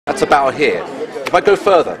That's about here. If I go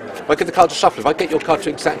further, if I get the card to shuffle, if I get your card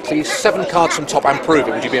to exactly 7 cards from top and prove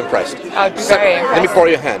it, would you be impressed? I'd be very impressed. Let me borrow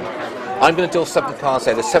your hand. I'm going to deal 7 cards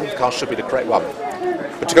there. The 7th card should be the correct one.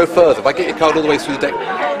 But to go further, if I get your card all the way through the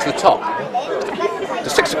deck to the top, the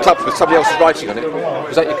 6 of clubs with somebody else's writing on it,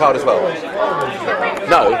 was that your card as well?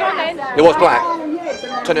 No, it was black.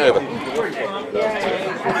 Turn it over.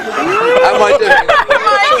 How am I doing? Oh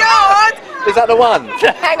my God! Is that the one?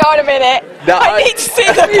 Hang on a minute. No, I need to see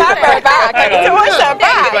the camera back. I need to watch that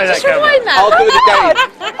back. Just rewind that. I'll do it again.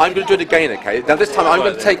 I'm going to do it again, okay? Now this time I'm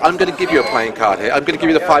going to give you a playing card here. I'm going to give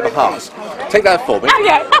you the 5 of hearts. Take that for me.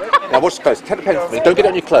 Okay. Now watch close. Take the pen for me. Don't get it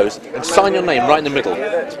on your clothes. And sign your name right in the middle.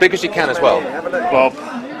 As big as you can as well. Bob.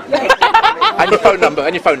 And your phone number.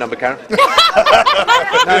 And your phone number, Karen.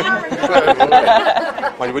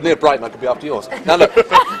 Well, you were near Brighton. I could be after yours. Now look.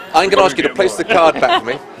 I'm going to ask you to place the card back for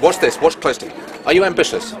me. Watch this. Watch closely. Are you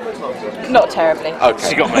ambitious? Not terribly. Okay.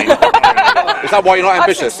 She got me. Is that why you're not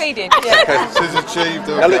ambitious? I've succeeded. Yeah. Okay. She's achieved.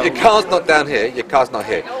 Now look, your card's not down here, your card's not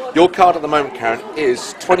here. Your card at the moment, Karen,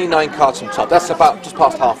 is 29 cards from top. That's about just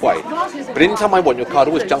past halfway. But anytime I want, your card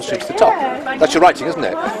always jumps through to the top. That's your writing, isn't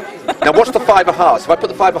it? Now watch the 5 of hearts. If I put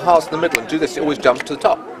the 5 of hearts in the middle and do this, it always jumps to the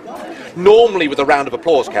top. Normally with a round of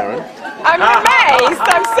applause, Karen. I'm amazed.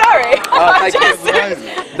 I'm sorry. Thank you.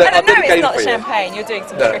 And I know it's not champagne. You're doing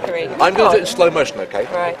some trickery. I'm going to do it in slow motion, okay?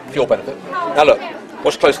 Right. For your benefit. Now look,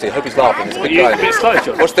 watch closely. I hope he's laughing. It's a big guy.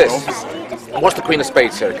 Watch this. Watch the Queen of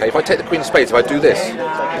Spades here, okay? If I take the Queen of Spades, if I do this, it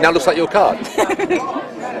now looks like your card.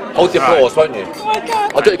 Hold the applause, won't you? Oh my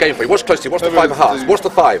God. I'll do it again for you. Watch closely. Watch the 5 of hearts. Watch the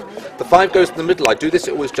 5. The 5 goes in the middle. I do this,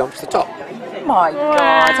 it always jumps to the top. Oh my God.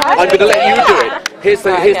 I'm going to let you do it. Here's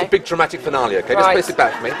the big dramatic finale, okay? Just place it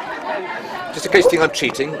back for me. Just in case you think I'm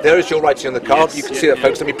cheating, there is your writing on the card. You can see that,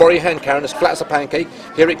 folks. Let me borrow your hand, Karen, as flat as a pancake.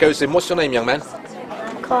 Here it goes in. What's your name, young man?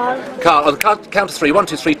 Carl. Carl. On the count to 3. 1,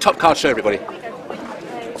 2, 3. Top card, show everybody.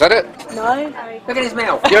 Is that it? No. Look at his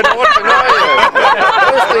mouth. You're not watching, are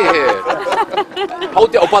you? Here.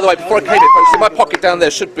 Hold it. Oh, by the way, before I came in, folks, in my pocket down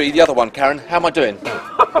there should be the other one, Karen. How am I doing? Do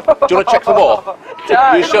you want to check for more?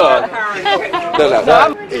 You sure? No.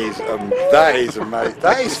 That is amazing.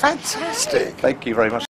 That is fantastic. Thank you very much.